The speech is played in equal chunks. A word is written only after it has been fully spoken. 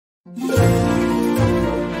A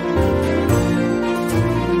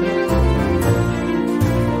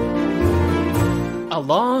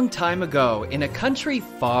long time ago, in a country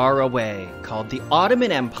far away called the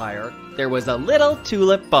Ottoman Empire, there was a little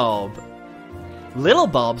tulip bulb. Little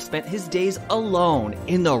Bulb spent his days alone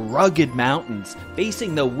in the rugged mountains,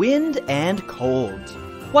 facing the wind and cold.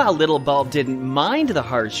 While Little Bulb didn't mind the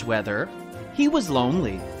harsh weather, he was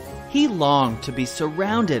lonely. He longed to be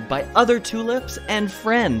surrounded by other tulips and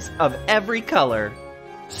friends of every color.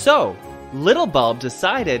 So, Little Bulb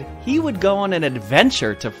decided he would go on an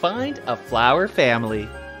adventure to find a flower family.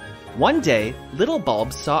 One day, Little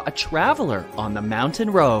Bulb saw a traveler on the mountain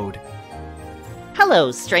road.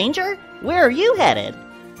 "Hello, stranger. Where are you headed?"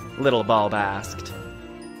 Little Bulb asked.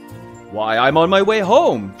 "Why, I'm on my way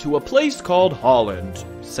home to a place called Holland,"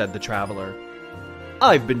 said the traveler.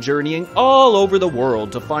 "I've been journeying all over the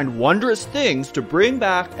world to find wondrous things to bring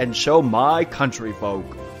back and show my country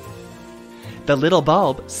folk." The little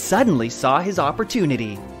bulb suddenly saw his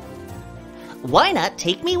opportunity. "Why not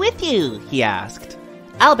take me with you?" he asked.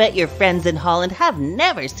 "I'll bet your friends in Holland have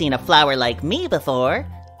never seen a flower like me before.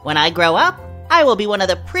 When I grow up, I will be one of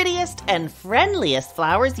the prettiest and friendliest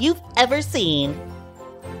flowers you've ever seen."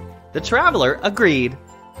 The traveler agreed,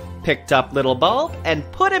 picked up Little Bulb,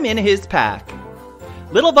 and put him in his pack.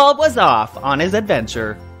 Little Bulb was off on his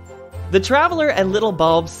adventure. The traveler and Little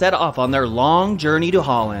Bulb set off on their long journey to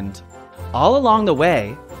Holland. All along the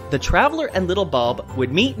way, the traveler and Little Bulb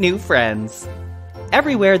would meet new friends.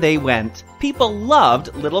 Everywhere they went, people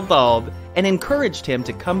loved Little Bulb and encouraged him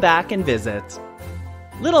to come back and visit.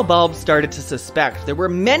 Little Bulb started to suspect there were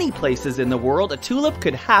many places in the world a tulip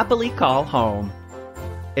could happily call home.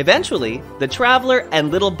 Eventually, the traveler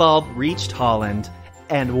and Little Bulb reached Holland,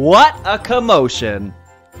 and what a commotion!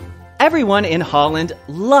 Everyone in Holland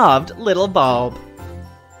loved Little Bulb.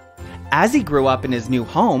 As he grew up in his new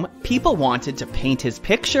home, people wanted to paint his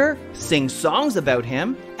picture, sing songs about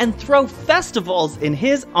him, and throw festivals in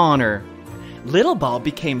his honor. Little Bulb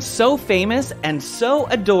became so famous and so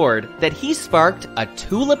adored that he sparked a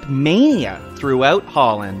tulip mania throughout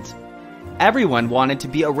Holland. Everyone wanted to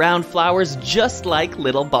be around flowers just like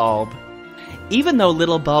Little Bulb. Even though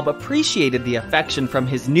Little Bulb appreciated the affection from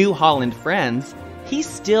his new Holland friends, he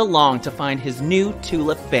still longed to find his new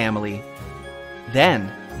tulip family. Then,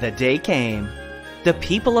 the day came. The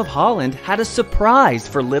people of Holland had a surprise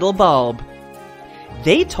for Little Bulb.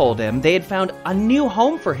 They told him they had found a new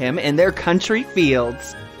home for him in their country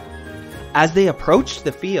fields. As they approached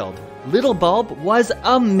the field, Little Bulb was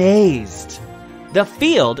amazed. The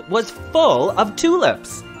field was full of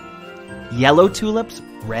tulips. Yellow tulips,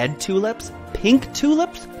 red tulips, pink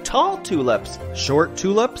tulips, tall tulips, short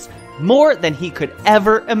tulips, more than he could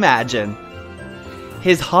ever imagine.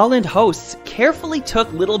 His Holland hosts carefully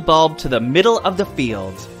took Little Bulb to the middle of the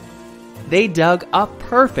field. They dug a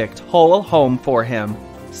perfect whole home for him,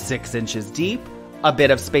 6 inches deep, a bit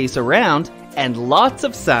of space around, and lots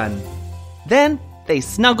of sun. Then they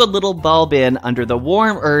snuggled Little Bulb in under the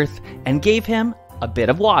warm earth and gave him a bit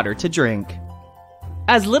of water to drink.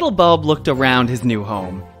 As Little Bulb looked around his new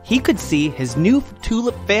home, he could see his new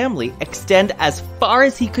tulip family extend as far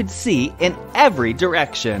as he could see in every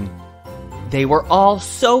direction. They were all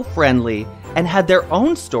so friendly and had their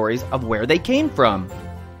own stories of where they came from.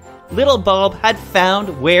 Little Bulb had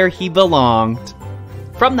found where he belonged.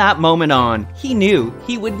 From that moment on, he knew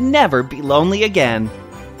he would never be lonely again.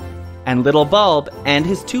 And Little Bulb and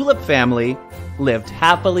his tulip family lived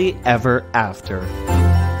happily ever after.